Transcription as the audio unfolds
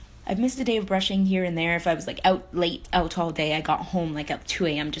I've missed a day of brushing here and there. If I was like out late, out all day, I got home like at 2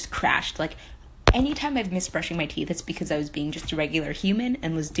 a.m., just crashed. Like anytime I've missed brushing my teeth, it's because I was being just a regular human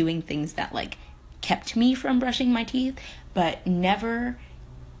and was doing things that like kept me from brushing my teeth, but never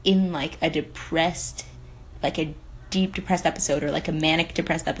in like a depressed, like a deep depressed episode or like a manic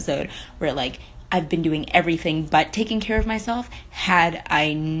depressed episode where like I've been doing everything but taking care of myself had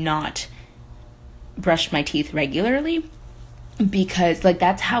I not brushed my teeth regularly, because like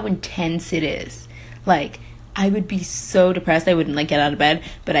that's how intense it is. Like I would be so depressed I wouldn't like get out of bed,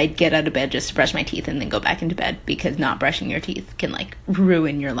 but I'd get out of bed just to brush my teeth and then go back into bed, because not brushing your teeth can like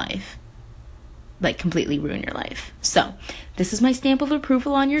ruin your life. Like completely ruin your life. So this is my stamp of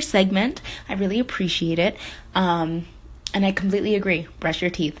approval on your segment. I really appreciate it. And I completely agree. Brush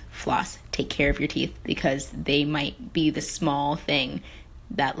your teeth, floss, take care of your teeth, because they might be the small thing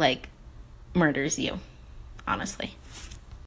that like murders you, honestly.